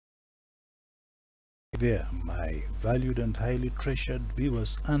there, my valued and highly treasured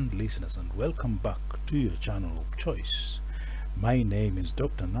viewers and listeners, and welcome back to your channel of choice. My name is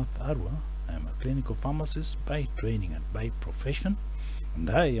Dr. Nath Arwa. I am a clinical pharmacist by training and by profession, and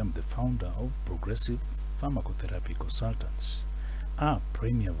I am the founder of Progressive Pharmacotherapy Consultants, a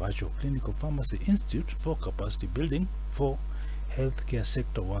premier virtual clinical pharmacy institute for capacity building for healthcare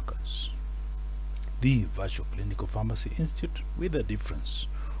sector workers. The virtual clinical pharmacy institute with a difference,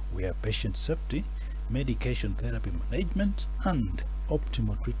 where patient safety, medication therapy management, and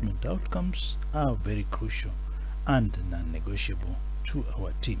optimal treatment outcomes are very crucial and non-negotiable to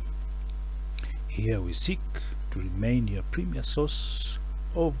our team. Here we seek to remain your premier source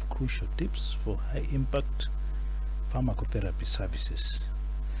of crucial tips for high-impact pharmacotherapy services.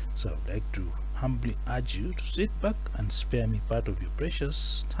 So I'd like to humbly urge you to sit back and spare me part of your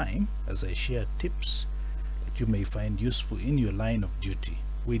precious time as I share tips that you may find useful in your line of duty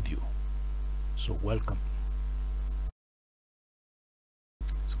with you. So welcome.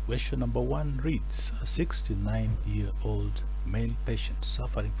 So question number 1 reads: a 69-year-old male patient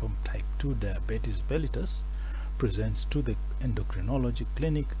suffering from type 2 diabetes mellitus presents to the endocrinology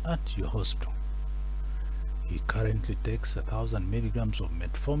clinic at your hospital. He currently takes 1,000 milligrams of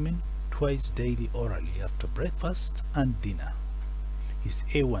metformin twice daily orally after breakfast and dinner. His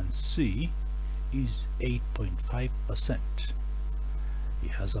A1C is 8.5%. He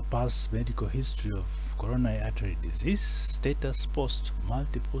has a past medical history of coronary artery disease, status post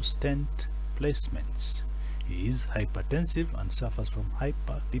multiple stent placements. He is hypertensive and suffers from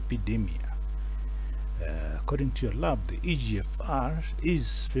hyperlipidemia. According to your lab, the EGFR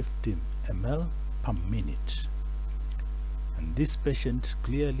is 50 ml per minute. And this patient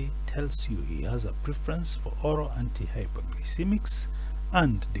clearly tells you he has a preference for oral antihyperglycemics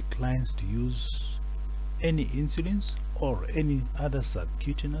and declines to use any insulins or any other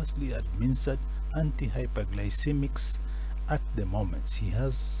subcutaneously administered antihyperglycemics at the moment. He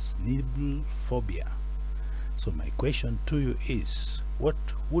has needle phobia. So my question to you is, what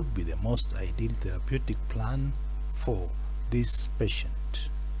would be the most ideal therapeutic plan for this patient?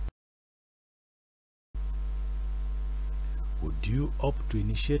 Would you opt to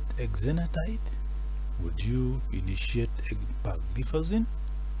initiate exenatide? Would you initiate empagliflozin?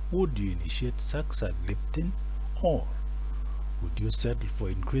 Would you initiate saxagliptin? Or would you settle for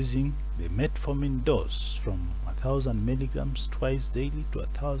increasing the metformin dose from 1,000 milligrams twice daily to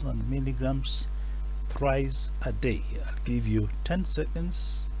 1,000 milligrams thrice a day? I'll give you 10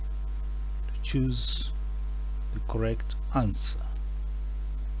 seconds to choose the correct answer.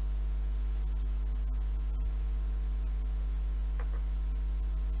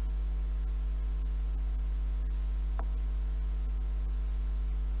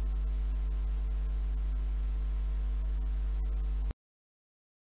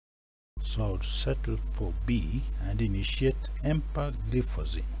 So I'll settle for B and initiate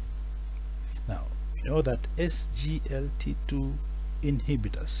empagliflozin. Now, we know that SGLT2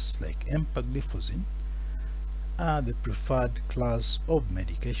 inhibitors like empagliflozin are the preferred class of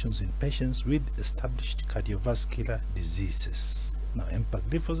medications in patients with established cardiovascular diseases. Now,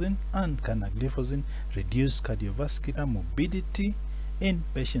 empagliflozin and canagliflozin reduce cardiovascular morbidity in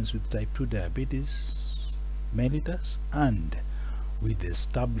patients with type 2 diabetes mellitus and with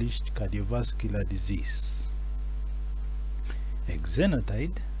established cardiovascular disease.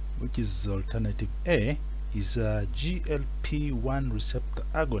 Exenatide, which is alternative A, is a GLP-1 receptor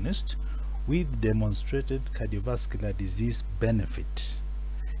agonist with demonstrated cardiovascular disease benefit.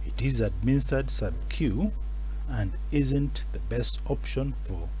 It is administered sub-Q and isn't the best option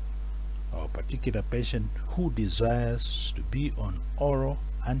for our particular patient who desires to be on oral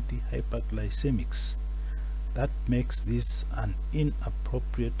antihyperglycemics. That makes this an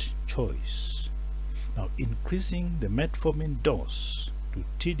inappropriate choice. Now, increasing the metformin dose to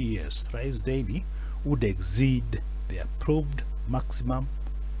TDS thrice daily would exceed the approved maximum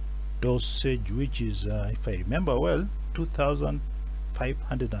dosage, which is, if I remember well,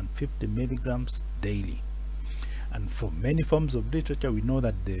 2,550 milligrams daily. And for many forms of literature, we know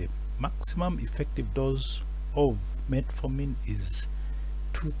that the maximum effective dose of metformin is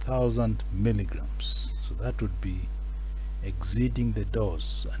 2,000 milligrams. So that would be exceeding the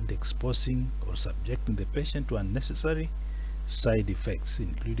dose and exposing or subjecting the patient to unnecessary side effects,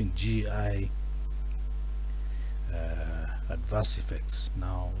 including GI adverse effects.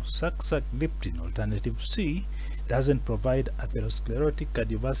 Now, saxagliptin, alternative C, doesn't provide atherosclerotic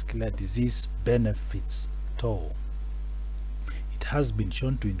cardiovascular disease benefits at all. It has been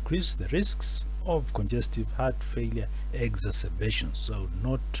shown to increase the risks of congestive heart failure exacerbations, so I would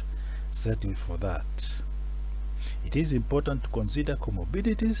not settle for that. It is important to consider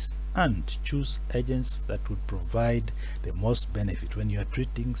comorbidities and choose agents that would provide the most benefit when you are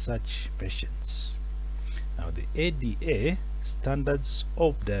treating such patients. Now, the ADA standards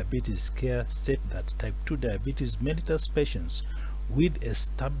of diabetes care state that type 2 diabetes mellitus patients with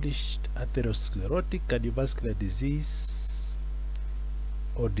established atherosclerotic cardiovascular disease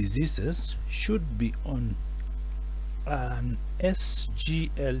or diseases should be on an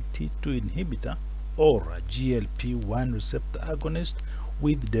SGLT2 inhibitor or a GLP-1 receptor agonist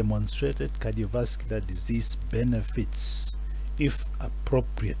with demonstrated cardiovascular disease benefits, if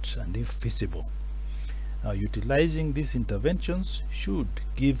appropriate and if feasible. Now, utilizing these interventions should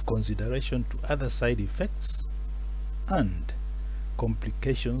give consideration to other side effects and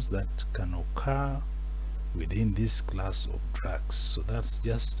complications that can occur within this class of drugs. So that's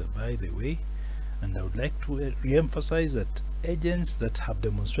just by the way. And I would like to re-emphasize that agents that have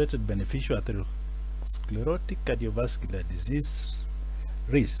demonstrated beneficial atherosclerotic cardiovascular disease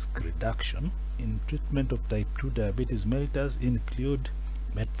risk reduction in treatment of type 2 diabetes mellitus include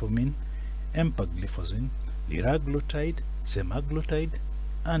metformin, empagliflozin, liraglutide, semaglutide,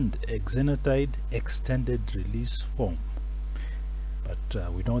 and exenatide extended release form.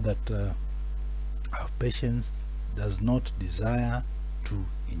 But we know that our patients does not desire to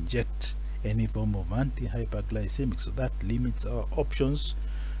inject any form of anti-hyperglycemic, so that limits our options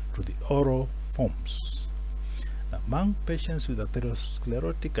to the oral forms. Among patients with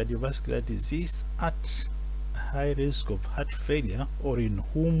atherosclerotic cardiovascular disease at high risk of heart failure or in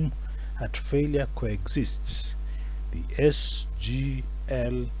whom heart failure coexists, the SGLT2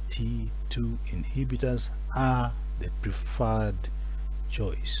 inhibitors are the preferred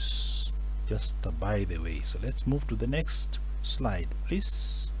choice. Just by the way. So let's move to the next slide,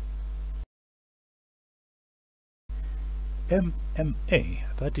 please. MMA, a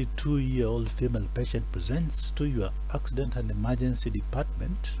 32-year-old female patient presents to your accident and emergency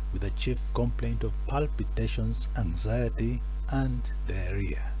department with a chief complaint of palpitations, anxiety, and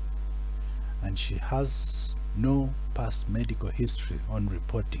diarrhea. And she has no past medical history on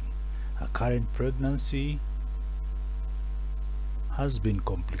reporting. Her current pregnancy has been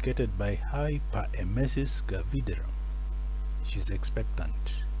complicated by hyperemesis gravidarum. She's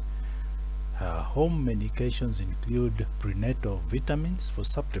expectant. Her home medications include prenatal vitamins for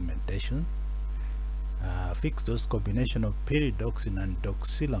supplementation, fixed dose combination of pyridoxine and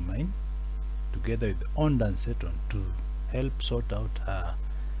doxylamine together with ondansetron to help sort out her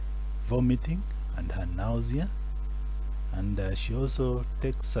vomiting and her nausea. And she also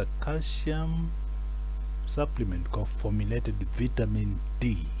takes a calcium supplement called formulated vitamin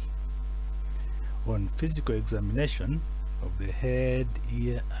D. On physical examination of the head,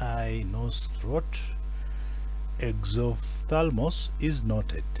 ear, eye, nose, throat, exophthalmos is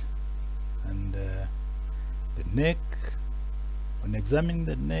noted, and the neck, on examining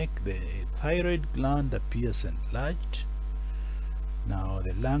the neck, the thyroid gland appears enlarged. Now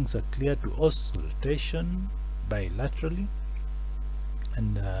the lungs are clear to auscultation bilaterally,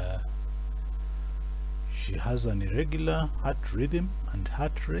 and she has an irregular heart rhythm and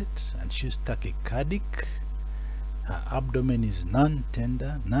heart rate, and she's tachycardic. Her abdomen is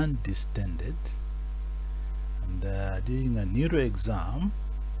non-tender, non-distended, and during a neuro exam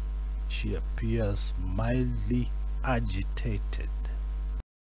she appears mildly agitated.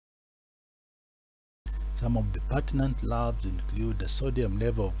 Some of the pertinent labs include a sodium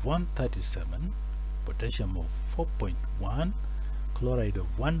level of 137, potassium of 4.1, chloride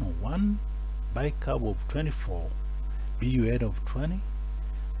of 101, bicarb of 24, BUN of 20,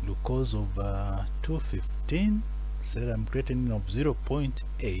 glucose of 215, serum creatinine of 0.8,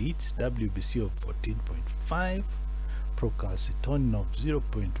 WBC of 14.5, procalcitonin of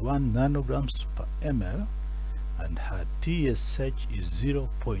 0.1 nanograms per ml, and her TSH is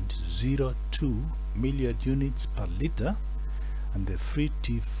 0.02 million units per liter, and the free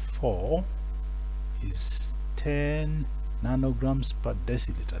T4 is 10 nanograms per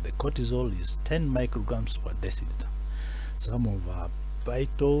deciliter. The cortisol is 10 micrograms per deciliter. Some of our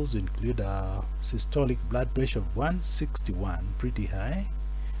vitals include a systolic blood pressure of 161, pretty high,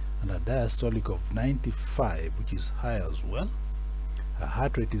 and a diastolic of 95, which is high as well. Her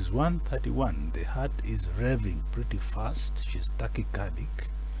heart rate is 131. The heart is revving pretty fast. She's tachycardic.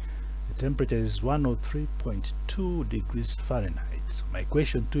 The temperature is 103.2 degrees Fahrenheit. So my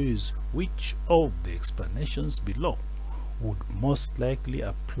question to you is, which of the explanations below would most likely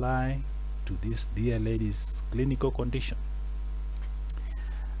apply to this dear lady's clinical condition?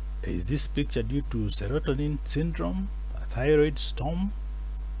 Is this picture due to serotonin syndrome, a thyroid storm,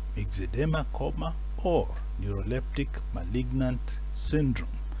 myxedema coma, or neuroleptic malignant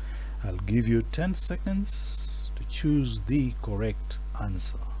syndrome? I'll give you 10 seconds to to choose the correct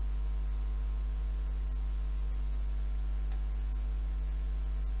answer.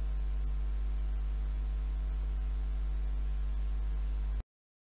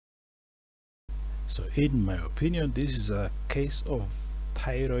 So in my opinion, this is a case of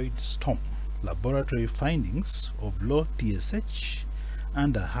thyroid storm. Laboratory findings of low TSH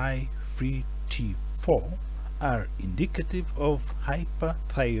and a high free T4 are indicative of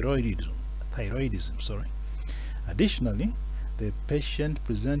hyperthyroidism. Additionally, the patient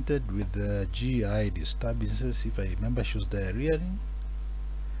presented with GI disturbances, if I remember, she was diarrhea,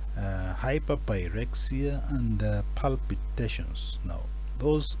 hyperpyrexia, and palpitations. Now,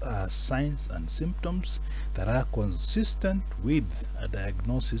 those are signs and symptoms that are consistent with a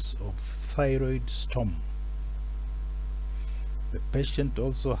diagnosis of thyroid storm. The patient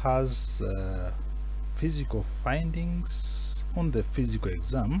also has physical findings on the physical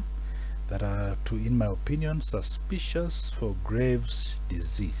exam that are, in my opinion, suspicious for Graves'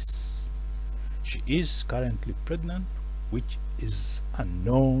 disease. She is currently pregnant, which is a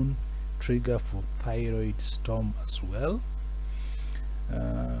known trigger for thyroid storm as well.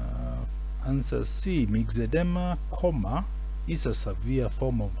 Answer C, myxedema, is a severe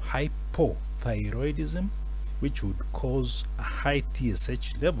form of hypothyroidism, which would cause a high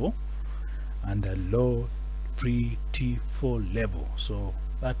TSH level and a low free T4 level. So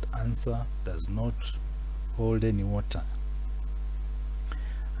that answer does not hold any water.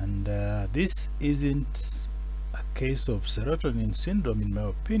 And this isn't a case of serotonin syndrome, in my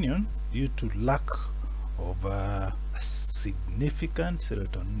opinion, due to lack of a significant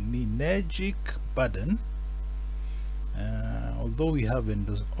serotoninergic burden. Although we have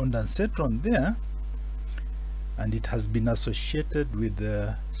ondansetron there, and it has been associated with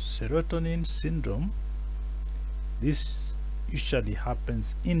the serotonin syndrome, this usually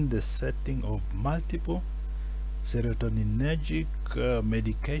happens in the setting of multiple serotoninergic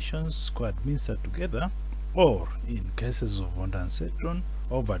medications co-administered together, or in cases of ondansetron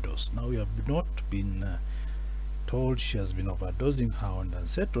overdose. Now, we have not been told she has been overdosing her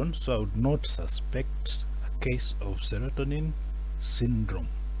ondansetron, so I would not suspect a case of serotonin syndrome.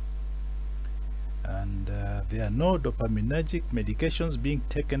 And there are no dopaminergic medications being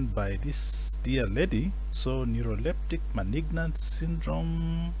taken by this dear lady, so neuroleptic malignant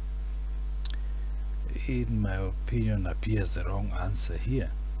syndrome, in my opinion, appears the wrong answer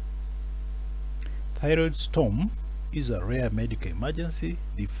here. Thyroid storm is a rare medical emergency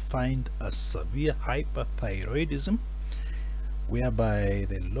defined as severe hyperthyroidism, whereby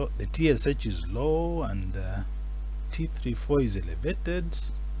the TSH is low and T34 is elevated,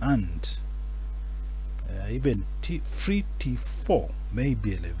 and even free T4 may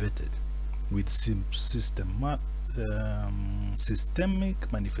be elevated, with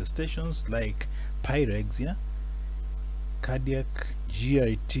systemic manifestations like pyrexia, cardiac,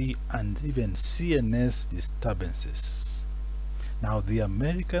 GIT, and even CNS disturbances. Now, the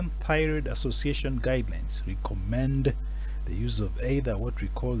American Thyroid Association guidelines recommend the use of either what we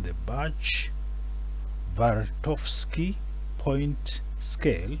call the Bartovsky point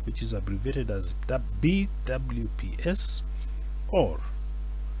scale, which is abbreviated as BWPS, or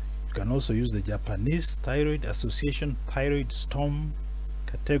you can also use the Japanese Thyroid Association thyroid storm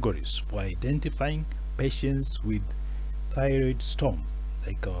categories for identifying patients with thyroid storm,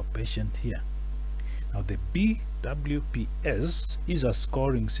 like our patient here. Now, the BWPS is a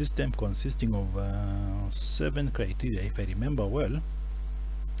scoring system consisting of 7 criteria, if I remember well,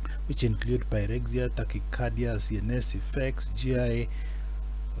 which include pyrexia, tachycardia, CNS effects, GI,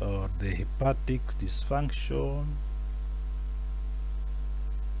 or the hepatic dysfunction,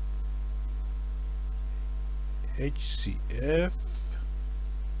 HCF,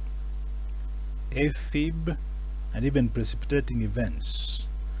 AFib, and even precipitating events.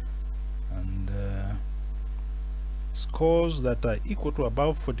 And scores that are equal to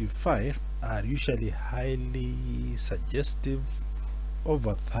above 45 are usually highly suggestive of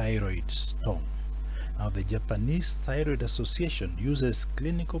a thyroid storm. Now, the Japanese Thyroid Association uses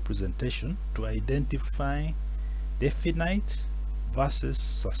clinical presentation to identify definite versus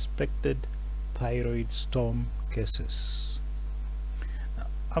suspected thyroid storm cases. Now,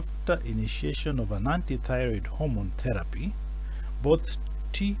 after initiation of an anti-thyroid hormone therapy, both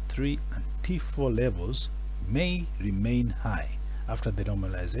T3 and T4 levels may remain high after the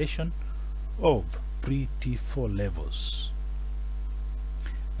normalization of free T4 levels.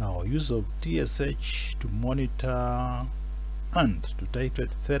 Now, use of TSH to monitor and to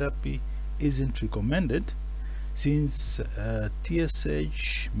titrate therapy isn't recommended, since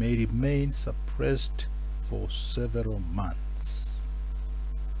TSH may remain suppressed for several months.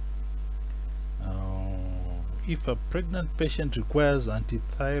 if a pregnant patient requires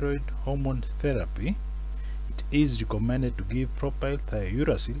antithyroid hormone therapy, it is recommended to give propyl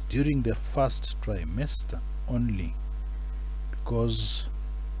thiouracil during the first trimester only because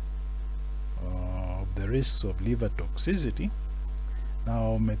of the risks of liver toxicity.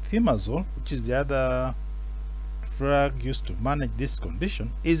 Now, methimazole, which is the other drug used to manage this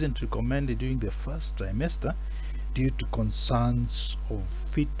condition, isn't recommended during the first trimester due to concerns of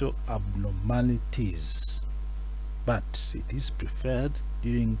fetal abnormalities, but it is preferred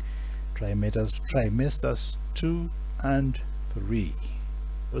during trimesters 2 and 3.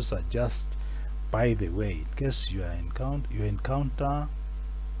 Those are just by the way, in case you encounter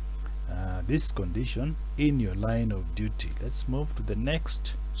this condition in your line of duty. Let's move to the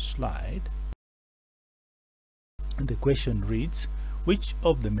next slide. And the question reads, which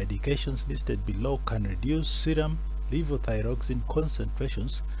of the medications listed below can reduce serum levothyroxine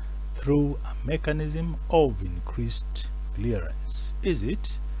concentrations through a mechanism of increased clearance? Is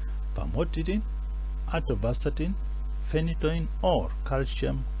it famotidine, atorvastatin, phenytoin, or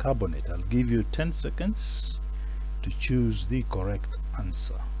calcium carbonate? I'll give you 10 seconds to choose the correct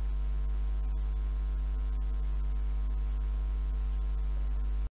answer.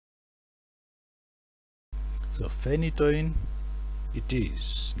 So phenytoin it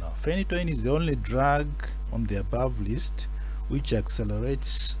is. Now, phenytoin is the only drug on the above list which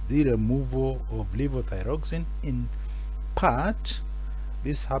accelerates the removal of levothyroxine. In part,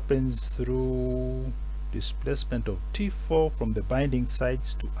 this happens through displacement of T4 from the binding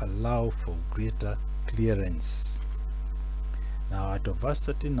sites to allow for greater clearance. Now,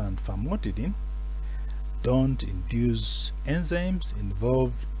 atorvastatin and famotidine don't induce enzymes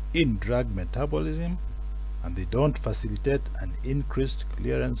involved in drug metabolism, and they don't facilitate an increased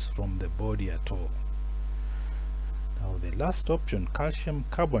clearance from the body at all. Now, the last option, calcium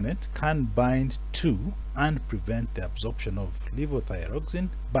carbonate, can bind to and prevent the absorption of levothyroxine,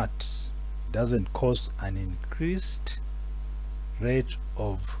 but doesn't cause an increased rate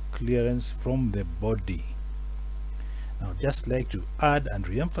of clearance from the body. Now, just like to add and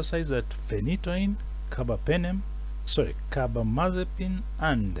re-emphasize that phenytoin, carbamazepine,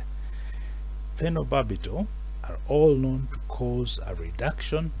 and phenobarbital are all known to cause a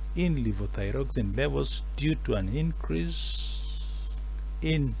reduction in levothyroxine levels due to an increase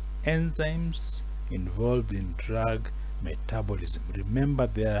in enzymes involved in drug metabolism. Remember,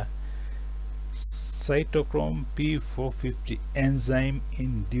 they are cytochrome P450 enzyme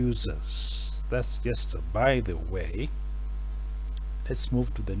inducers. That's just by the way. Let's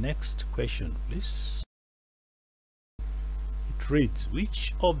move to the next question, please. It reads,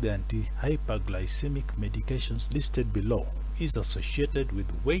 which of the anti-hyperglycemic medications listed below is associated with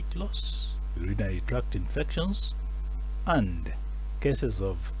weight loss, urinary tract infections, and cases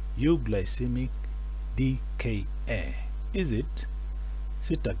of euglycemic DKA? Is it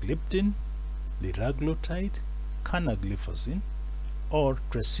sitagliptin, liraglutide, canagliflozin, or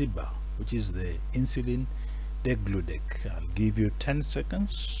Tresiba, which is the insulin degludec? I'll give you 10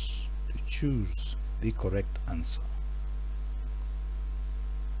 seconds to choose the correct answer.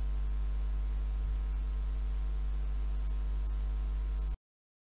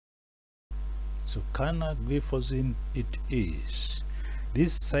 So canagliflozin it is.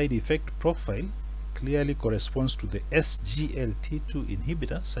 This side effect profile clearly corresponds to the SGLT2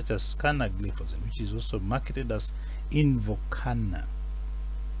 inhibitor such as canagliflozin, which is also marketed as Invokana.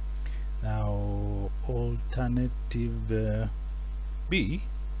 Now, alternative B,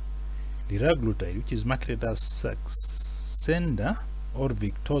 liraglutide, which is marketed as Saxenda or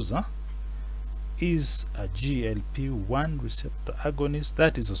Victoza, is a GLP-1 receptor agonist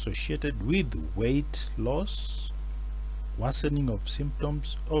that is associated with weight loss, worsening of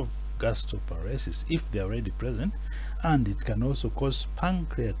symptoms of gastroparesis if they are already present, and it can also cause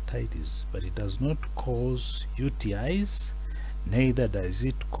pancreatitis, but it does not cause UTIs, neither does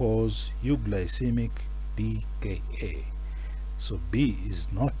it cause euglycemic DKA. So B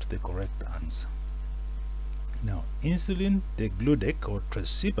is not the correct answer. Now, insulin degludec or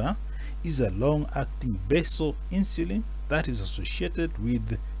Tresiba is a long-acting basal insulin that is associated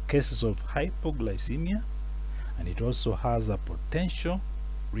with cases of hypoglycemia, and it also has a potential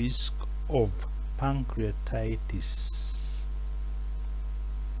risk of pancreatitis.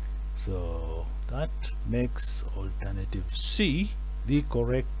 So that makes alternative C the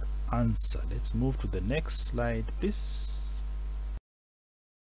correct answer. Let's move to the next slide, please.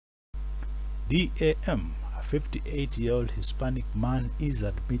 DAM, a 58-year-old Hispanic man, is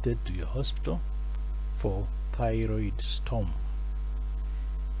admitted to your hospital for thyroid storm.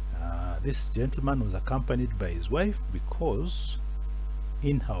 This gentleman was accompanied by his wife because,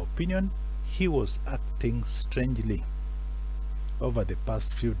 in her opinion, he was acting strangely over the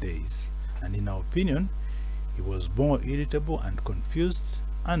past few days, and in our opinion, he was more irritable and confused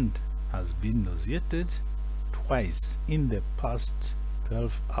and has been nauseated twice in the past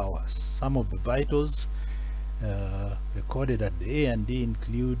 12 hours. Some of the vitals recorded at the A&D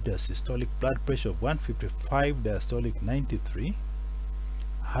include a systolic blood pressure of 155, diastolic 93,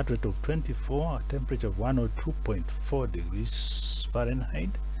 heart rate of 24, a temperature of 102.4 degrees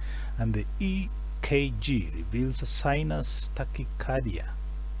Fahrenheit, and the EKG reveals a sinus tachycardia.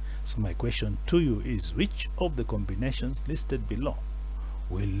 So my question to you is, which of the combinations listed below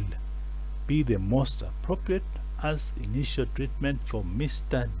will be the most appropriate as initial treatment for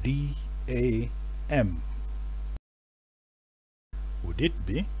Mr. DAM? Would it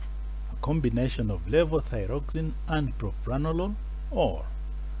be a combination of levothyroxine and propranolol, or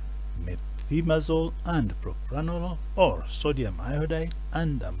methimazole and propranolol, or sodium iodide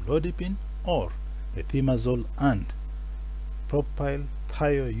and amlodipine, or methimazole and propyl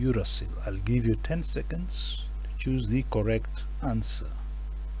thiouracil? I'll give you 10 seconds to choose the correct answer.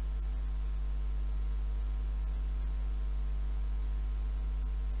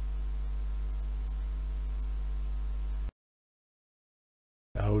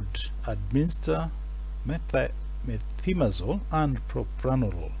 I would administer methimazole and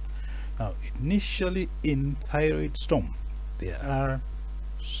propranolol. Now, initially in thyroid storm, there are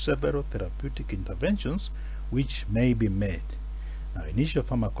several therapeutic interventions which may be made. Now, initial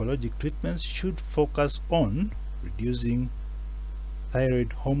pharmacologic treatments should focus on reducing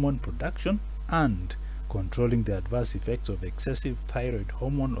thyroid hormone production and controlling the adverse effects of excessive thyroid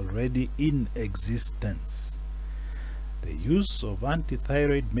hormone already in existence. The use of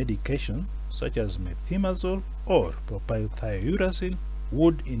antithyroid medication such as methimazole or propyl thiouracil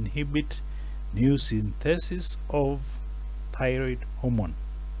would inhibit new synthesis of thyroid hormone.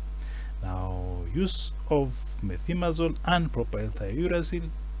 Now, use of methimazole and propyl thiouracil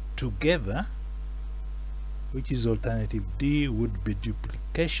together, which is alternative D, would be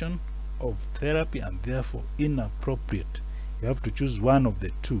duplication of therapy and therefore inappropriate. You have to choose one of the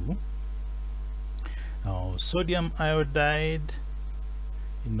two. Now, sodium iodide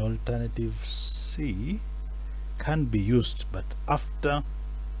in alternative C can be used, but after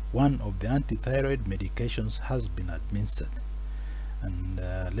one of the antithyroid medications has been administered. And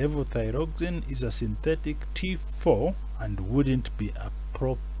levothyroxine is a synthetic T4 and wouldn't be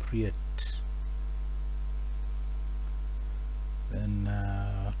appropriate. Then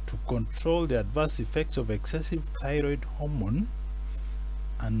to control the adverse effects of excessive thyroid hormone,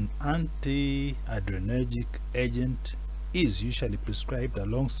 an anti-adrenergic agent is usually prescribed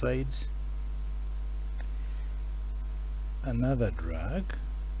alongside another drug.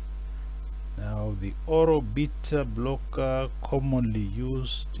 Now, the oral beta blocker commonly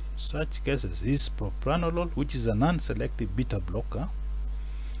used in such cases is propranolol, which is a non-selective beta blocker,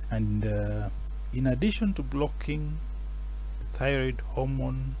 and in addition to blocking thyroid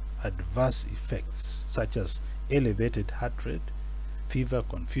hormone adverse effects such as elevated heart rate, fever,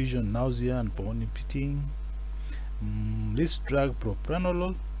 confusion, nausea, and vomiting, this drug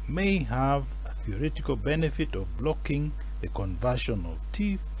propranolol may have a theoretical benefit of blocking the conversion of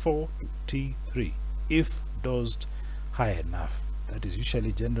T4 to T3 if dosed high enough. That is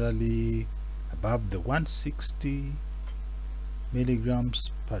usually generally above the 160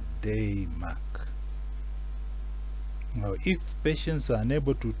 milligrams per day mark. Now, if patients are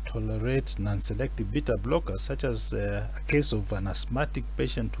unable to tolerate non-selective beta blockers, such as a case of an asthmatic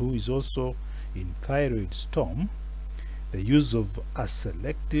patient who is also in thyroid storm, the use of a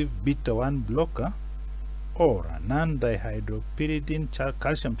selective beta-1 blocker or a non-dihydropyridine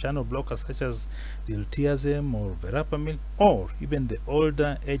calcium channel blocker such as diltiazem or verapamil, or even the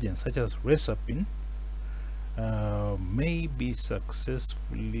older agents such as resapine, may be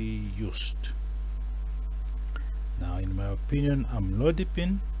successfully used. Now, in my opinion,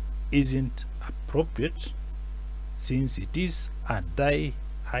 amlodipine isn't appropriate since it is a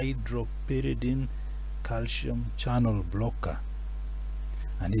dihydropyridine calcium channel blocker,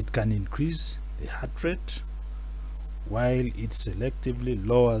 and it can increase the heart rate while it selectively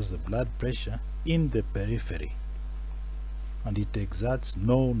lowers the blood pressure in the periphery, and it exerts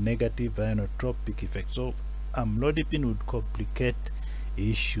no negative inotropic effect. So amlodipine would complicate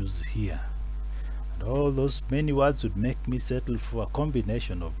issues here. All those many words would make me settle for a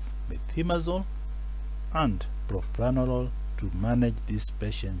combination of methimazole and propranolol to manage this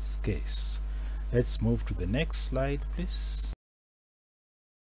patient's case. Let's move to the next slide, please.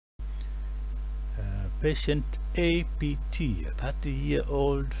 Patient APT, a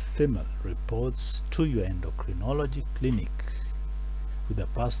 30-year-old female, reports to your endocrinology clinic with a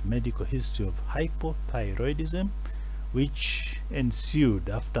past medical history of hypothyroidism, which ensued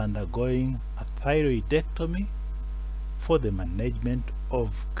after undergoing a thyroidectomy for the management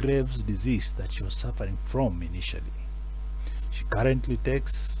of Graves' disease that she was suffering from initially. She currently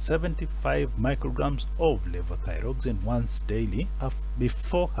takes 75 micrograms of levothyroxine once daily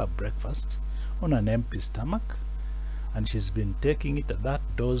before her breakfast on an empty stomach, and she's been taking it at that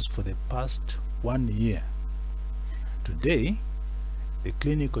dose for the past 1 year. Today, the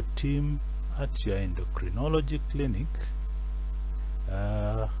clinical team at your endocrinology clinic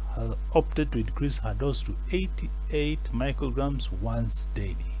has opted to increase her dose to 88 micrograms once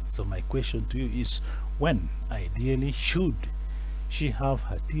daily. So my question to you is, when ideally should she have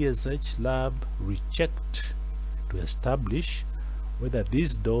her TSH lab rechecked to establish whether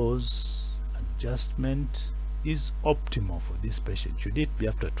this dose adjustment is optimal for this patient? Should it be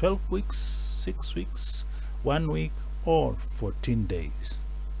after 12 weeks, 6 weeks, 1 week, or 14 days?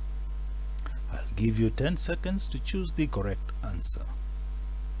 I'll give you 10 seconds to choose the correct answer.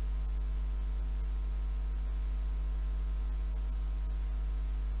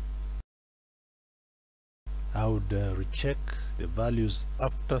 I would recheck the values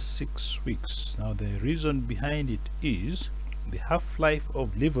after 6 weeks. Now the reason behind it is the half-life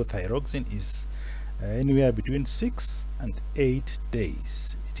of levothyroxine is anywhere between 6 and 8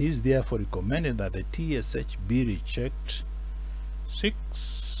 days. It is therefore recommended that the TSH be rechecked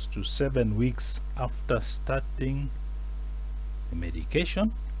 6 to 7 weeks after starting the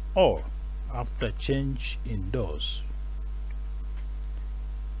medication or after change in dose,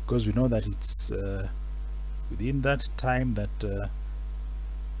 because we know that it's within that time that the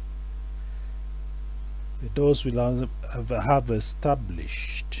dose will have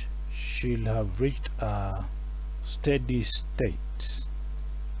established, she'll have reached a steady state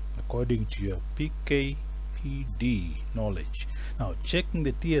according to your PK/PD knowledge. Now, checking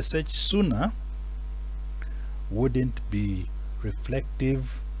the TSH sooner wouldn't be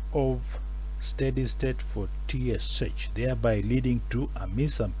reflective of steady state for TSH, thereby leading to a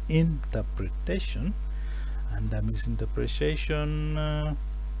misinterpretation, and a misinterpretation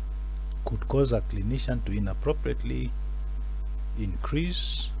could cause a clinician to inappropriately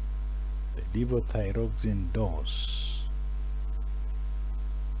increase the levothyroxine dose.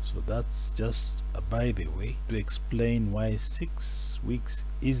 So that's just a by the way to explain why 6 weeks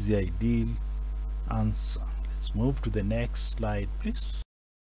is the ideal answer. Let's move to the next slide, please.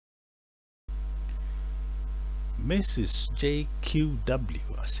 Mrs.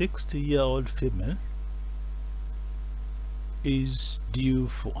 JQW, a 60-year-old female, is due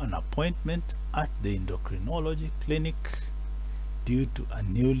for an appointment at the endocrinology clinic due to a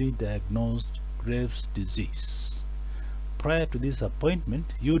newly diagnosed Graves' disease. Prior to this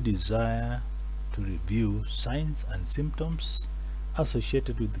appointment, you desire to review signs and symptoms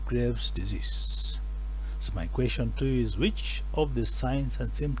associated with Graves' disease. So my question to you is, which of the signs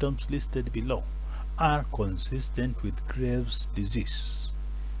and symptoms listed below are consistent with Graves' disease?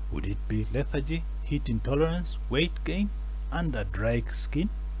 Would it be lethargy, heat intolerance, weight gain, and a dry skin?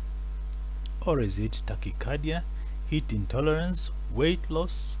 Or is it tachycardia, heat intolerance, weight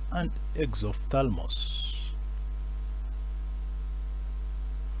loss, and exophthalmos?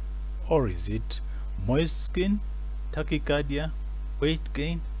 Or is it moist skin, tachycardia, weight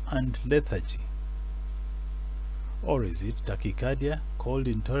gain, and lethargy? Or is it tachycardia, cold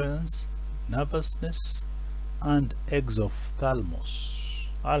intolerance, nervousness, and exophthalmos?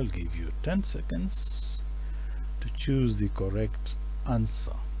 I'll give you 10 seconds to choose the correct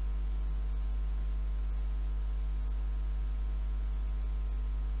answer.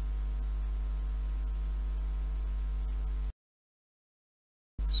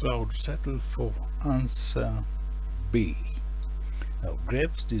 So I would settle for answer B. Now,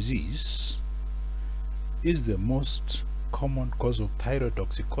 Graves' disease is the most common cause of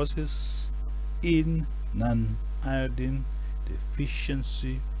thyrotoxicosis in non-iodine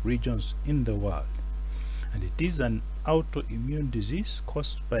deficiency regions in the world, and it is an autoimmune disease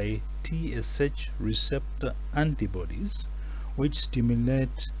caused by TSH receptor antibodies which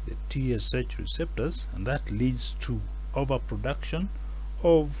stimulate the TSH receptors, and that leads to overproduction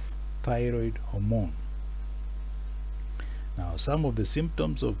of thyroid hormone. Now, some of the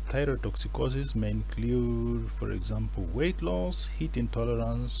symptoms of thyrotoxicosis may include, for example, weight loss, heat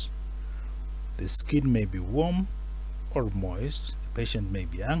intolerance. The skin may be warm or moist. The patient may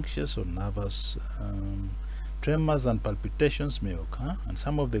be anxious or nervous. Tremors and palpitations may occur, and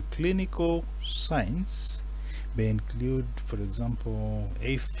some of the clinical signs may include, for example,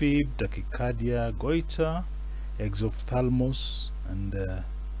 AFib, tachycardia, goiter, exophthalmos, and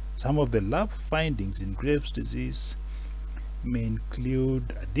some of the lab findings in Graves' disease may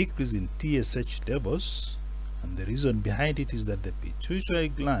include a decrease in TSH levels, and the reason behind it is that the pituitary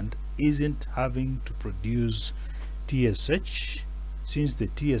gland isn't having to produce TSH, since the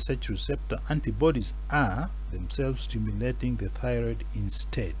TSH receptor antibodies are themselves stimulating the thyroid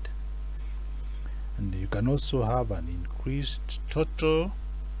instead. And you can also have an increased total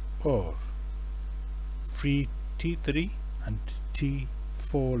or free T3 and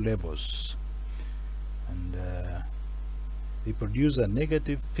T4 levels, and they produce a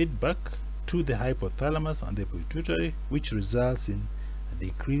negative feedback to the hypothalamus and the pituitary, which results in a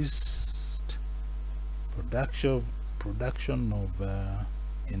decreased production of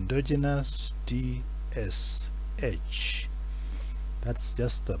endogenous TSH. That's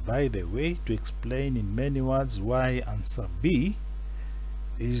just by the way to explain in many words why answer B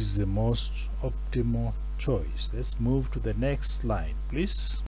is the most optimal choice. Let's move to the next slide,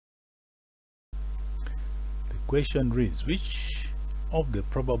 please. The question reads, which of the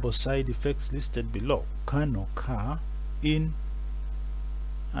probable side effects listed below can occur in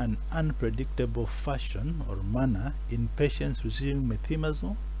an unpredictable fashion or manner in patients receiving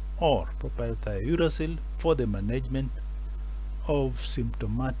methimazole or propylthiouracil for the management of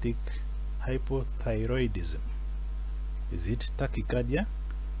symptomatic hypothyroidism? Is it tachycardia,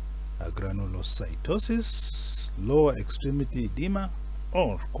 granulocytosis, lower extremity edema,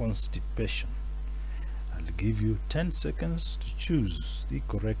 or constipation? I'll give you 10 seconds to choose the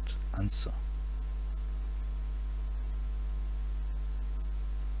correct answer.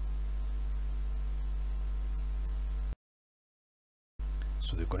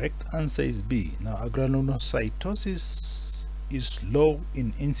 So the correct answer is B. Now, granulocytosis is low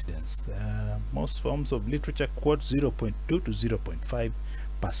in incidence. Most forms of literature quote 0.2 to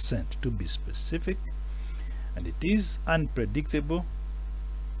 0.5% to be specific, and it is unpredictable,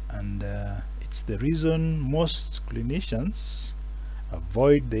 and it's the reason most clinicians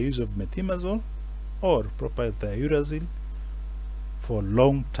avoid the use of methimazole or propylthiouracil for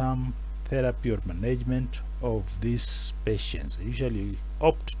long-term therapy or management of these patients. They usually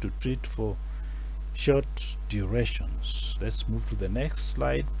opt to treat for short durations. Let's move to the next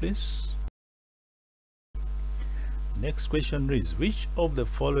slide, please. Next question reads, which of the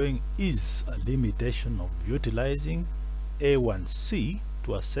following is a limitation of utilizing A1C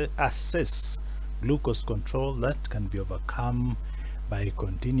to assess glucose control that can be overcome by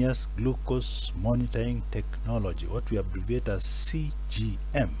continuous glucose monitoring technology, what we abbreviate as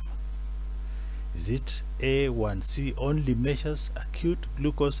CGM? Is it A1C only measures acute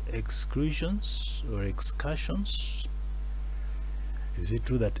glucose excursions or excursions? Is it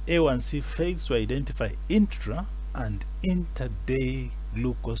true that A1C fails to identify intra and interday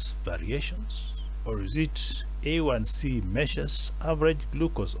glucose variations? Or is it A1C measures average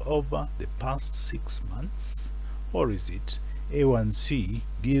glucose over the past 6 months? Or is it A1C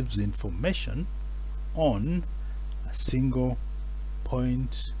gives information on a single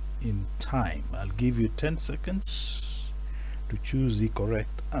point in time? I'll give you 10 seconds to choose the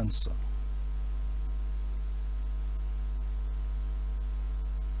correct answer.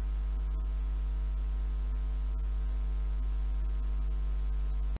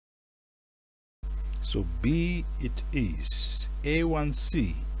 So B it is.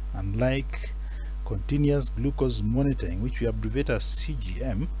 A1C, unlike continuous glucose monitoring, which we abbreviate as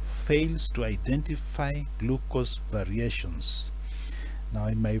CGM, fails to identify glucose variations. Now,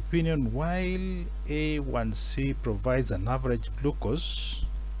 in my opinion, while A1C provides an average glucose,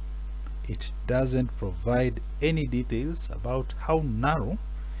 it doesn't provide any details about how narrow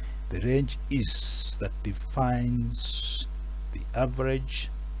the range is that defines the average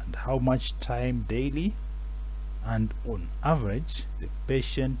and how much time daily and on average the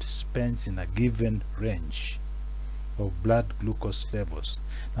patient spends in a given range of blood glucose levels.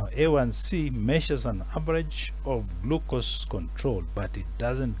 Now, A1C measures an average of glucose control, but it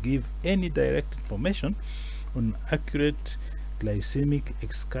doesn't give any direct information on accurate glycemic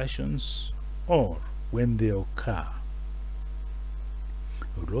excursions or when they occur.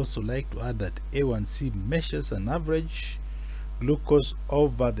 I would also like to add that A1C measures an average glucose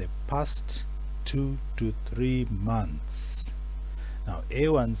over the past 2 to 3 months. Now,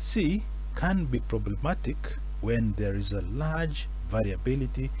 A1C can be problematic when there is a large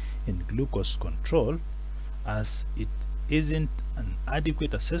variability in glucose control, as it isn't an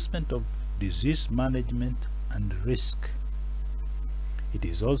adequate assessment of disease management and risk. It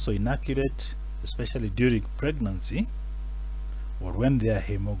is also inaccurate, especially during pregnancy or when there are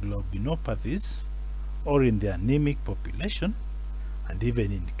hemoglobinopathies or in the anemic population, and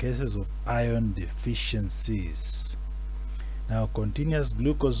even in cases of iron deficiencies. Now, continuous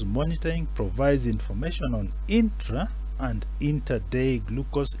glucose monitoring provides information on intra and inter-day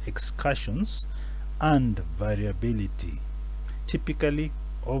glucose excursions and variability, typically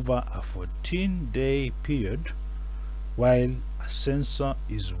over a 14-day period while a sensor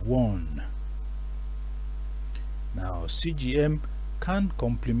is worn. Now, CGM can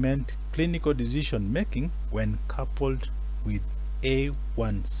complement clinical decision making when coupled with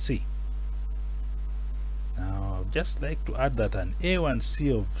A1C. Now, I'd just like to add that an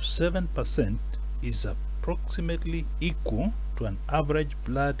A1C of 7% is approximately equal to an average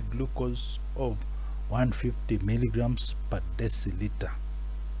blood glucose of 150 milligrams per deciliter.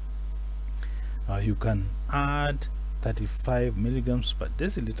 Now, you can add 35 milligrams per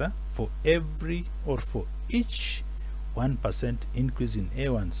deciliter for every or for each 1% increase in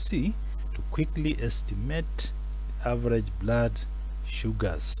A1C to quickly estimate the average blood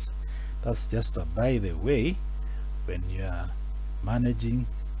sugars. That's just a by the way when you are managing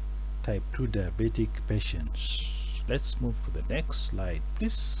type 2 diabetic patients. Let's move to the next slide,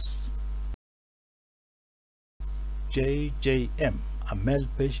 please. JJM, a male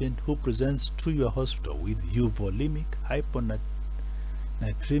patient who presents to your hospital with euvolemic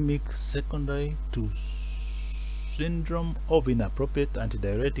hyponatremic secondary to syndrome of inappropriate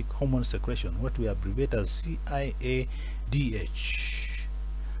antidiuretic hormone secretion, what we abbreviate as CIADH.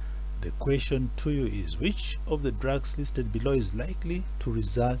 The question to you is, which of the drugs listed below is likely to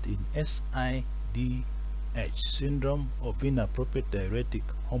result in SIDH, syndrome of inappropriate diuretic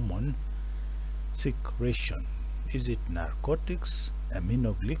hormone secretion? Is it narcotics,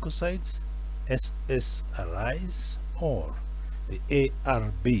 aminoglycosides, SSRIs, or the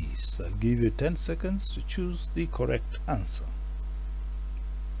ARBs? I'll give you 10 seconds to choose the correct answer.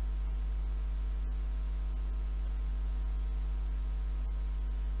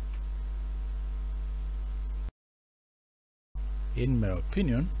 In my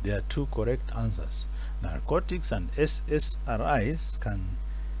opinion, there are two correct answers. Narcotics and SSRIs can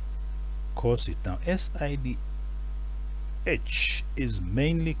cause it. Now, SIDH is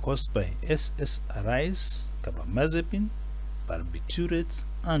mainly caused by SSRIs, carbamazepine, barbiturates,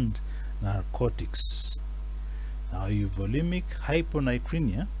 and narcotics. Now, euvolemic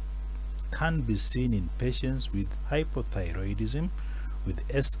hyponatremia can be seen in patients with hypothyroidism, with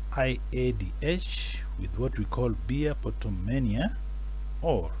SIADH, with what we call beer potomania,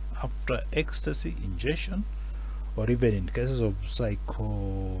 or after ecstasy ingestion, or even in cases of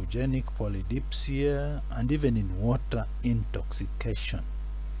psychogenic polydipsia, and even in water intoxication.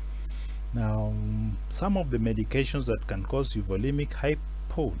 Now, some of the medications that can cause euvolemic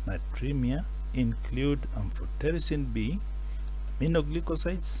hyponatremia include amphotericin B,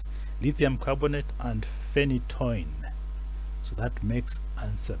 aminoglycosides, lithium carbonate, and phenytoin. So that makes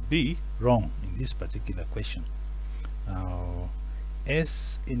answer B wrong in this particular question. Now,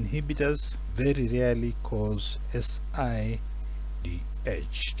 S inhibitors very rarely cause SIDH,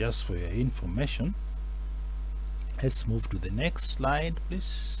 just for your information. Let's move to the next slide,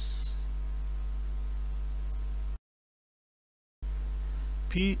 please.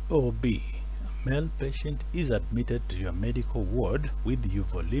 POB. A male patient is admitted to your medical ward with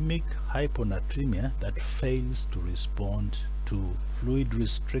euvolemic hyponatremia that fails to respond to fluid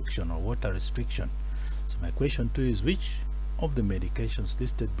restriction or water restriction. So my question to you is, which of the medications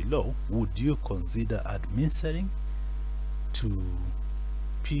listed below would you consider administering to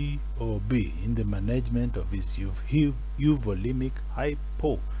POB in the management of his euvolemic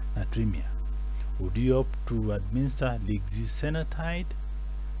hyponatremia? Would you opt to administer lixisenatide,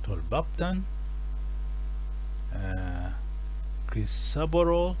 tolvaptan,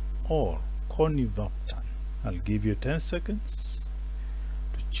 crisaborole, or conivaptan? I'll give you 10 seconds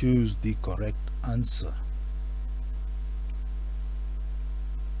to choose the correct answer.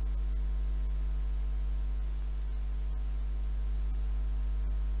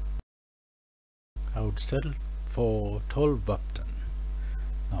 I would settle for tolvaptan.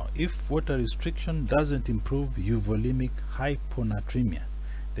 Now, if water restriction doesn't improve euvolemic hyponatremia,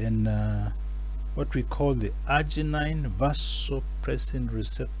 then what we call the arginine vasopressin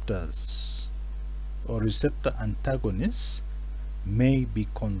receptors or receptor antagonists may be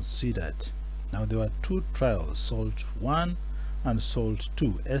considered. Now, there were two trials, SALT-1 and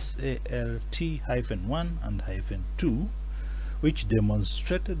SALT-2, SALT-1 and -2, which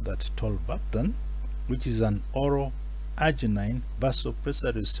demonstrated that tolvaptan, which is an oral arginine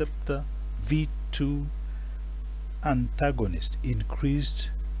vasopressor receptor V2 antagonist,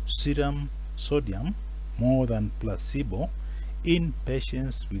 increased serum sodium more than placebo in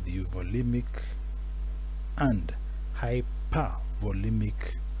patients with euvolemic and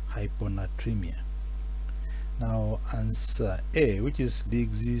hypervolemic hyponatremia. Now, answer A, which is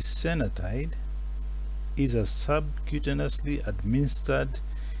lixisenatide, is a subcutaneously administered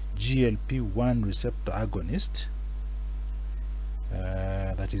GLP-1 receptor agonist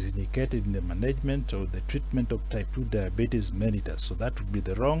that is indicated in the management or the treatment of type 2 diabetes mellitus. So that would be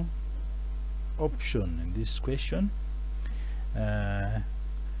the wrong option in this question.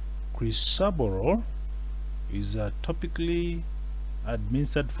 Crisaborole is a topically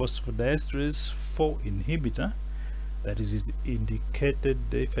administered phosphodiesterase 4 inhibitor that is indicated,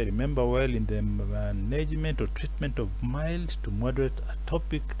 if I remember well, in the management or treatment of mild to moderate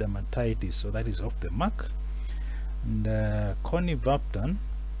atopic dermatitis. So that is off the mark. And conivaptan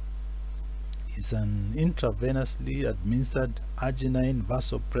is an intravenously administered arginine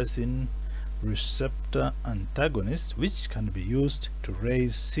vasopressin receptor antagonist which can be used to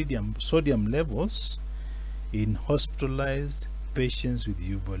raise sodium levels in hospitalized patients with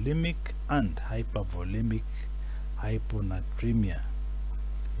euvolemic and hypervolemic hyponatremia.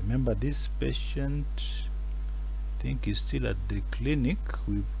 Remember, this patient, I think, is still at the clinic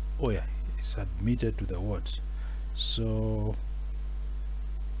with, oh yeah, is admitted to the ward. So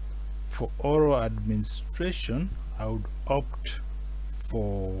for oral administration, I would opt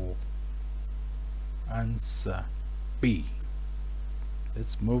for answer B.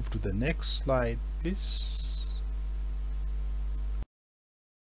 Let's move to the next slide, please.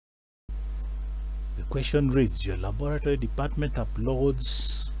 The question reads, your laboratory department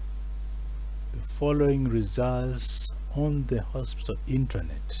uploads the following results on the hospital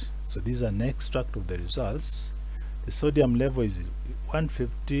intranet. So these are an extract of the results. The sodium level is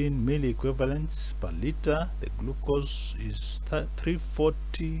 115 milliequivalents per liter. The glucose is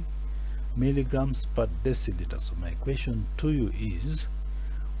 340 milligrams per deciliter. So my question to you is,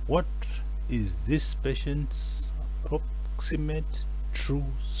 what is this patient's approximate true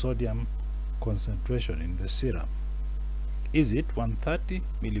sodium concentration in the serum? Is it 130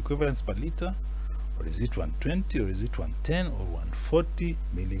 milliequivalents per liter, or is it 120, or is it 110, or 140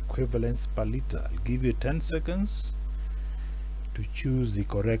 milliequivalents per liter? I'll give you 10 seconds to choose the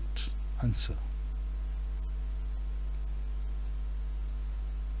correct answer.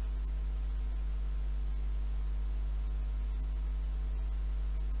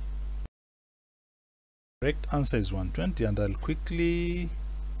 Correct answer is 120, and I'll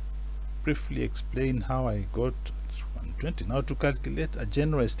briefly explain how I got 120. Now, to calculate a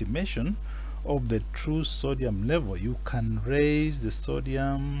general estimation of the true sodium level, you can raise the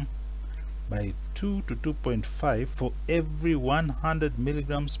sodium by 2 to 2.5 for every 100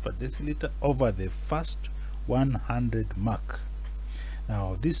 milligrams per deciliter over the first 100 mark.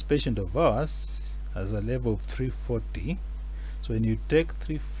 Now, this patient of ours has a level of 340. So when you take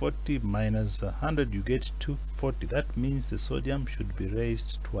 340 minus 100, you get 240. That means the sodium should be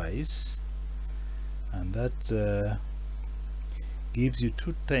raised twice, and that gives you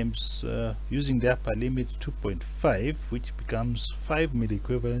 2 times, using the upper limit 2.5, which becomes 5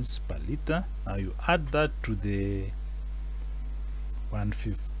 milliequivalents per liter. Now you add that to the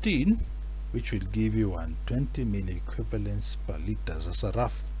 115, which will give you 120 milliequivalents per liter. That's a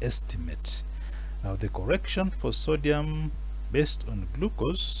rough estimate. Now the correction for sodium based on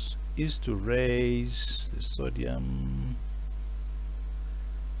glucose is to raise the sodium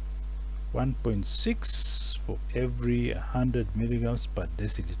 1.6 for every 100 milligrams per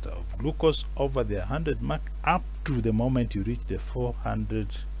deciliter of glucose over the 100 mark up to the moment you reach the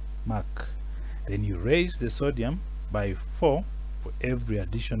 400 mark. Then you raise the sodium by 4 for every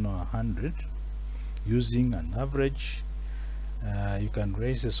additional 100 using an average. You can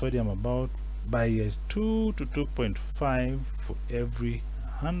raise the sodium about by 2 to 2.5 for every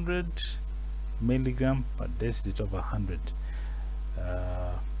 100 milligram per deciliter of 100.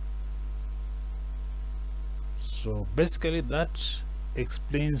 So basically that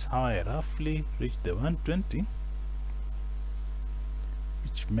explains how I roughly reached the 120,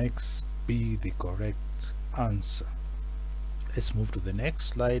 which makes B the correct answer. Let's move to the next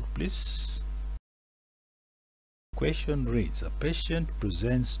slide, please. Question reads, a patient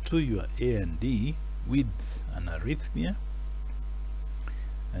presents to your A&D with an arrhythmia,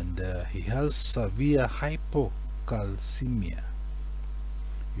 and he has severe hypocalcemia.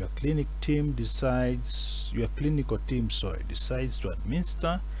 Your clinical team decides to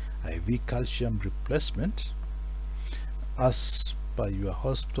administer IV calcium replacement as per your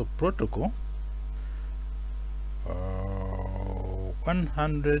hospital protocol.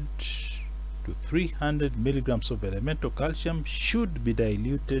 100 to 300 milligrams of elemental calcium should be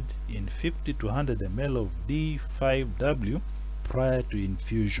diluted in 50 to 100 ml of D5W prior to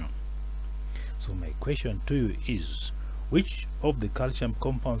infusion. So my question to you is, which of the calcium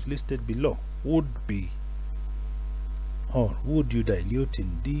compounds listed below would you dilute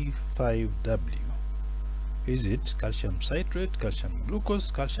in D5W? Is it calcium citrate, calcium glucose,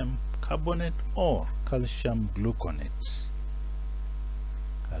 calcium carbonate, or calcium gluconate?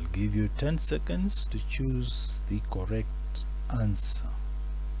 I'll give you 10 seconds to choose the correct answer.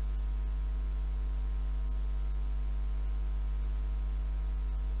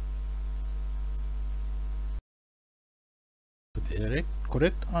 The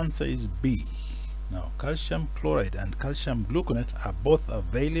correct answer is B. Now, calcium chloride and calcium gluconate are both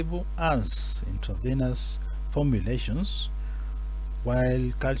available as intravenous formulations,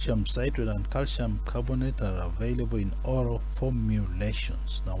 while calcium citrate and calcium carbonate are available in oral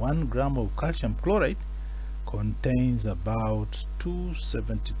formulations. Now, 1 gram of calcium chloride contains about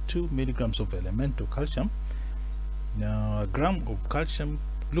 272 milligrams of elemental calcium. Now, a gram of calcium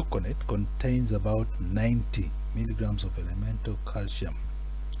gluconate contains about 90 milligrams of elemental calcium.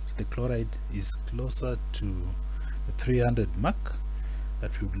 The chloride is closer to the 300 mark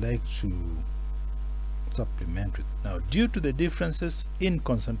that we would like to supplement with. Now, due to the differences in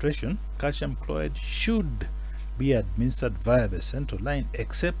concentration, calcium chloride should be administered via the central line,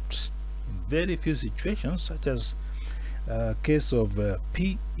 except in very few situations, such as a case of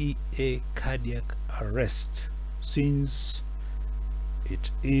PEA, cardiac arrest, since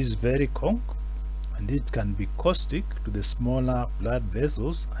it is very conc and it can be caustic to the smaller blood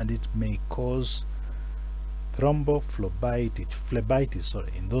vessels, and it may cause phlebitis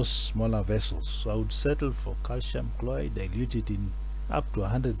in those smaller vessels. So I would settle for calcium chloride diluted in up to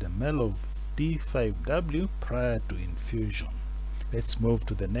 100 ml of D5W prior to infusion. Let's move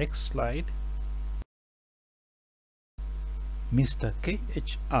to the next slide. Mr.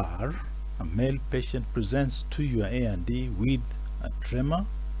 KHR, a male patient, presents to your A&D with a tremor,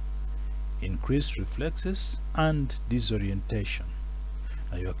 increased reflexes, and disorientation.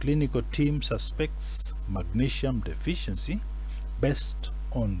 Now, your clinical team suspects magnesium deficiency based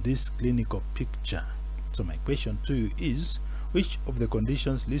on this clinical picture. So my question to you is, which of the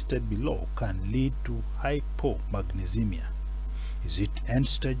conditions listed below can lead to hypomagnesemia? Is it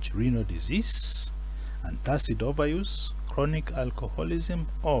end-stage renal disease, antacid overuse, chronic alcoholism,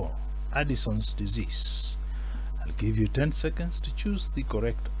 or Addison's disease? I'll give you 10 seconds to choose the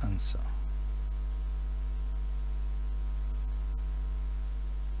correct answer.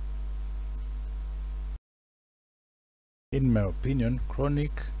 In my opinion,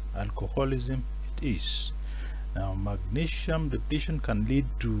 chronic alcoholism it is. Now, magnesium depletion can lead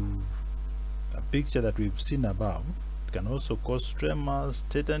to a picture that we've seen above. It can also cause tremors,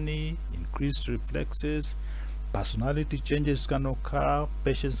 tetany, increased reflexes, personality changes can occur,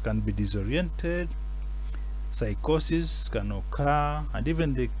 patients can be disoriented, psychosis can occur, and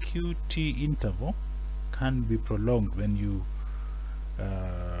even the QT interval can be prolonged when you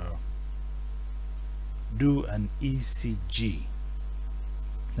do an ECG.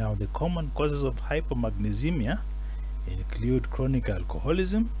 Now, the common causes of hypomagnesemia include chronic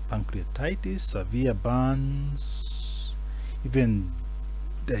alcoholism, pancreatitis, severe burns, even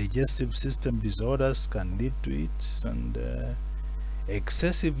digestive system disorders can lead to it, and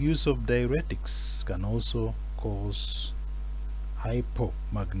excessive use of diuretics can also cause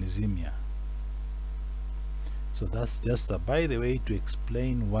hypomagnesemia. So that's just a by the way to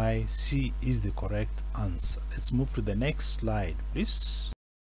explain why C is the correct answer. Let's move to the next slide, please.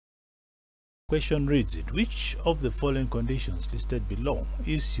 Question reads it: which of the following conditions listed below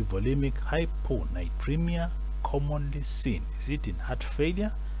is euvolemic hyponatremia commonly seen? Is it in heart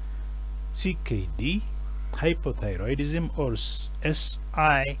failure, CKD, hypothyroidism, or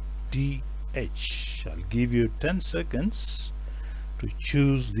SIDH? I'll give you 10 seconds to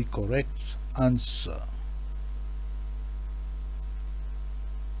choose the correct answer.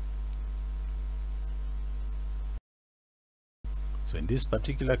 So in this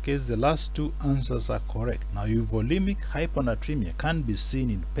particular case, the last two answers are correct. Now, euvolemic hyponatremia can be seen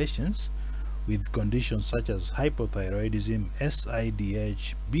in patients with conditions such as hypothyroidism,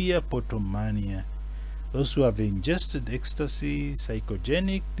 SIDH, beer-potomania, those who have ingested ecstasy,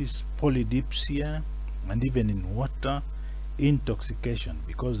 psychogenic polydipsia, and even in water intoxication,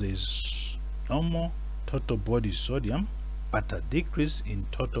 because there is normal total body sodium but a decrease in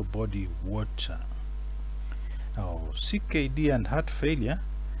total body water. Now, CKD and heart failure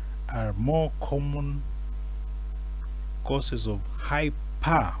are more common causes of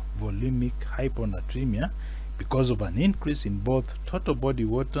hypervolemic hyponatremia because of an increase in both total body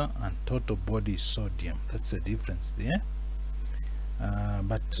water and total body sodium. That's the difference there.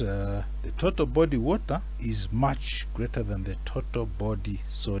 But the total body water is much greater than the total body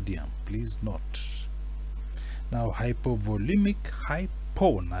sodium. Please note. Now, hypovolemic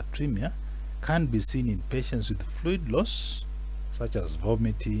hyponatremia can be seen in patients with fluid loss, such as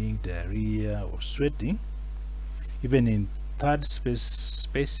vomiting, diarrhea, or sweating, even in third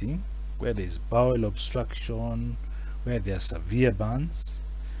spacing, where there is bowel obstruction, where there are severe burns,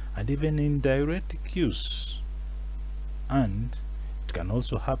 and even in diuretic use. And it can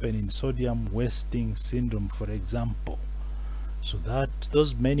also happen in sodium wasting syndrome, for example. So that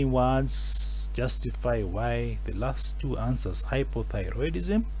those many words justify why the last two answers,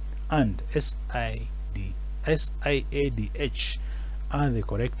 hypothyroidism and SIADH, are the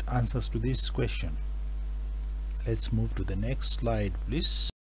correct answers to this question. Let's move to the next slide, please.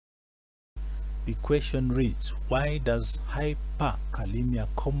 The question reads, why does hyperkalemia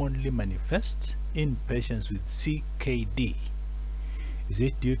commonly manifest in patients with CKD? Is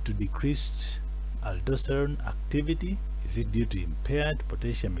it due to decreased aldosterone activity? Is it due to impaired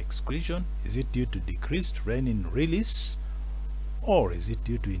potassium excretion? Is it due to decreased renin release? Or is it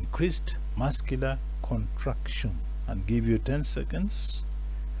due to increased muscular contraction? And give you 10 seconds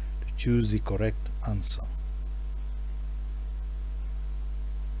to choose the correct answer.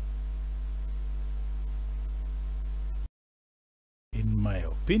 In my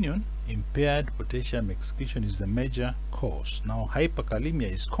opinion, impaired potassium excretion is the major cause. Now,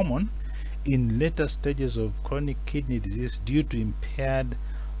 hyperkalemia is common in later stages of chronic kidney disease due to impaired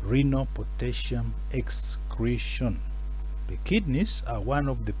renal potassium excretion. The kidneys are one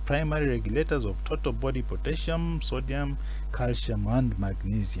of the primary regulators of total body potassium, sodium, calcium, and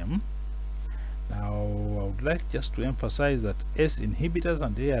magnesium. Now, I would like just to emphasize that S inhibitors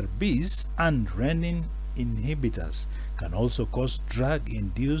and ARBs and renin inhibitors can also cause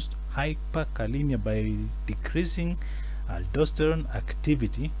drug-induced hyperkalemia by decreasing aldosterone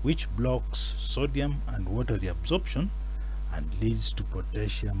activity, which blocks sodium and water reabsorption and leads to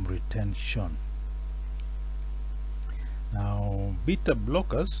potassium retention. Now, beta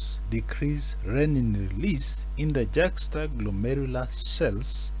blockers decrease renin release in the juxtaglomerular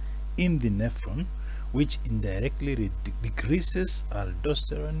cells in the nephron, which indirectly decreases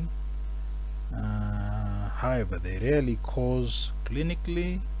aldosterone. However, they rarely cause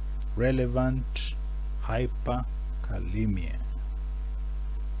clinically relevant hyperkalemia.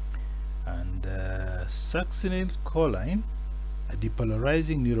 And succinylcholine, a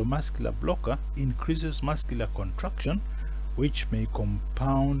depolarizing neuromuscular blocker, increases muscular contraction, which may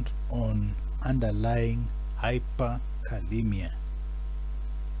compound on underlying hyperkalemia.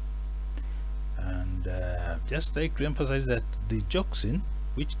 And just like to emphasize that digoxin,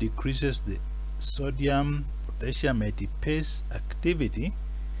 which decreases the sodium potassium ATPase activity,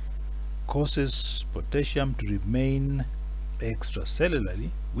 causes potassium to remain extracellularly,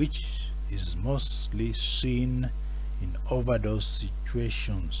 which is mostly seen in overdose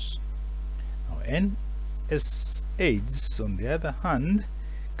situations. Now, NSAIDs, on the other hand,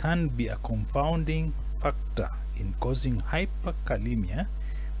 can be a confounding factor in causing hyperkalemia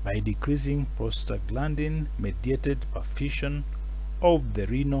by decreasing prostaglandin mediated perfusion of the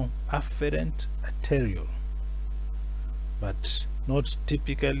renal afferent arteriole, but not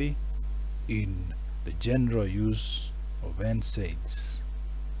typically in the general use of NSAIDs.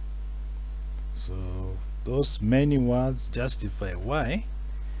 So those many words justify why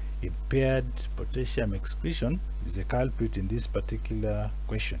impaired potassium excretion is the culprit in this particular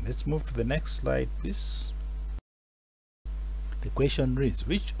question. Let's move to the next slide, please. The question reads,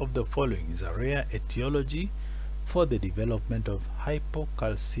 which of the following is a rare etiology for the development of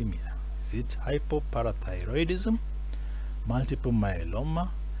hypocalcemia? Is it hypoparathyroidism, multiple myeloma,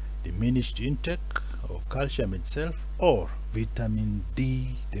 diminished intake of calcium itself, or vitamin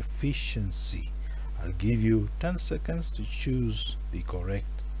D deficiency? I'll give you 10 seconds to choose the correct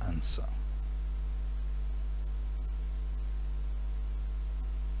answer.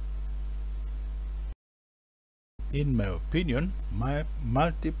 In my opinion,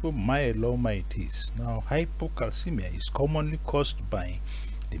 multiple myeloma it is. Now, hypocalcemia is commonly caused by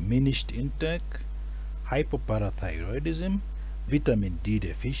diminished intake, hypoparathyroidism, vitamin D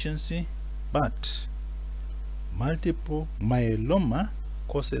deficiency, but multiple myeloma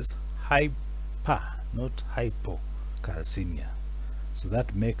causes hyper, not hypocalcemia. So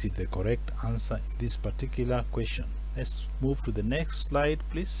that makes it the correct answer in this particular question. Let's move to the next slide,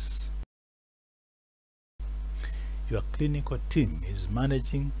 please. Your clinical team is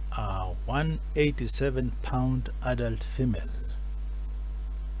managing a 187-pound adult female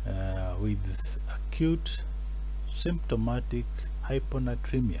with acute symptomatic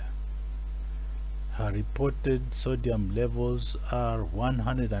hyponatremia. Her reported sodium levels are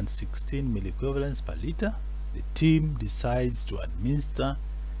 116 milliequivalents per liter. The team decides to administer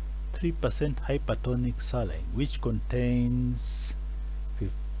 3% hypertonic saline, which contains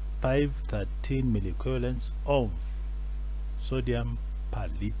 513 milliequivalents of sodium per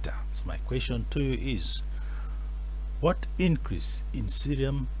liter. So my question to you is, What increase in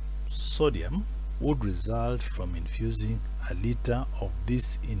serum sodium would result from infusing a liter of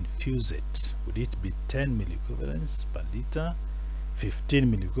this infusate? Would it be 10 milliequivalents per liter,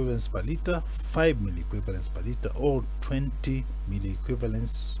 15 milliequivalents per liter, 5 milliequivalents per liter, or 20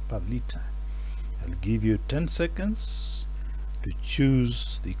 milliequivalents per liter? I'll give you 10 seconds to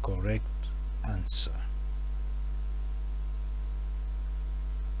choose the correct answer.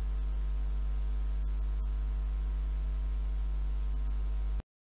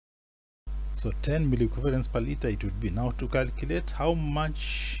 So 10 milliequivalents per liter it would be. Now to calculate how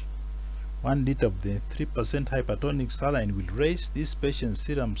much 1 liter of the 3% hypertonic saline will raise this patient's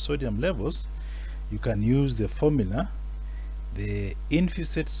serum sodium levels, you can use the formula: the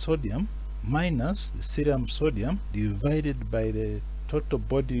infusate sodium minus the serum sodium divided by the total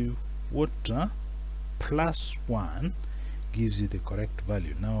body water plus 1 gives you the correct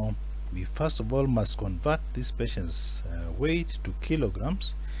value. Now we first of all must convert this patient's weight to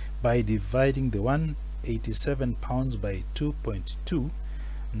kilograms by dividing the 187 pounds by 2.2,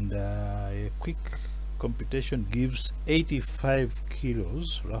 and a quick computation gives 85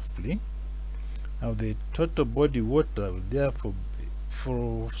 kilos roughly. Now the total body water will therefore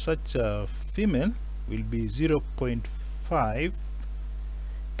for such a female will be 0.5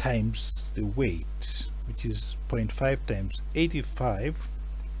 times the weight, which is 0.5 times 85,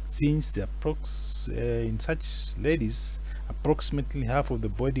 since the in such ladies approximately half of the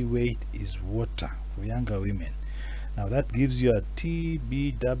body weight is water for younger women. Now that gives you a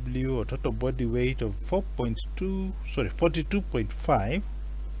TBW, or total body weight, of 42.5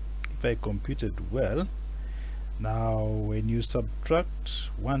 if I computed well. Now when you subtract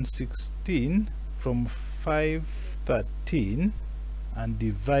 116 from 513 and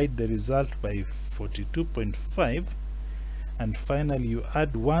divide the result by 42.5, and finally you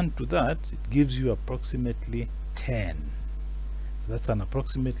add 1 to that, it gives you approximately 10. So that's an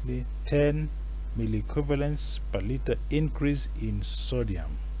approximately 10 milliequivalents per liter increase in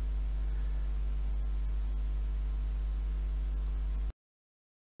sodium.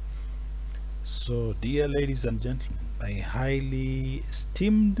 So dear ladies and gentlemen, my highly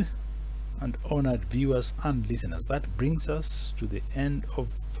esteemed and honored viewers and listeners, that brings us to the end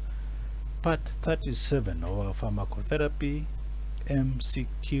of part 37 of our pharmacotherapy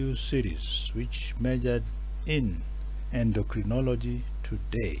MCQ series, which majored in endocrinology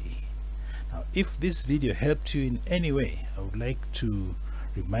today. Now if this video helped you in any way, I would like to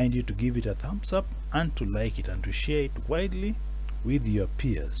remind you to give it a thumbs up and to like it and to share it widely with your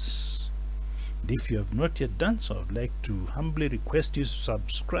peers. And if you have not yet done so, I would like to humbly request you to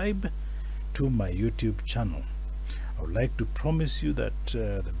subscribe to my YouTube channel. I would like to promise you that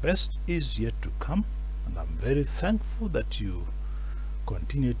the best is yet to come, and I'm very thankful that you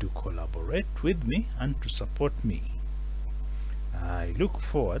continue to collaborate with me and to support me. I look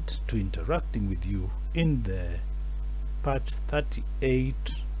forward to interacting with you in the part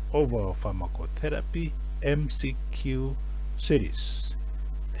 38 of our pharmacotherapy MCQ series.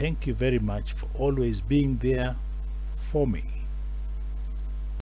 Thank you very much for always being there for me.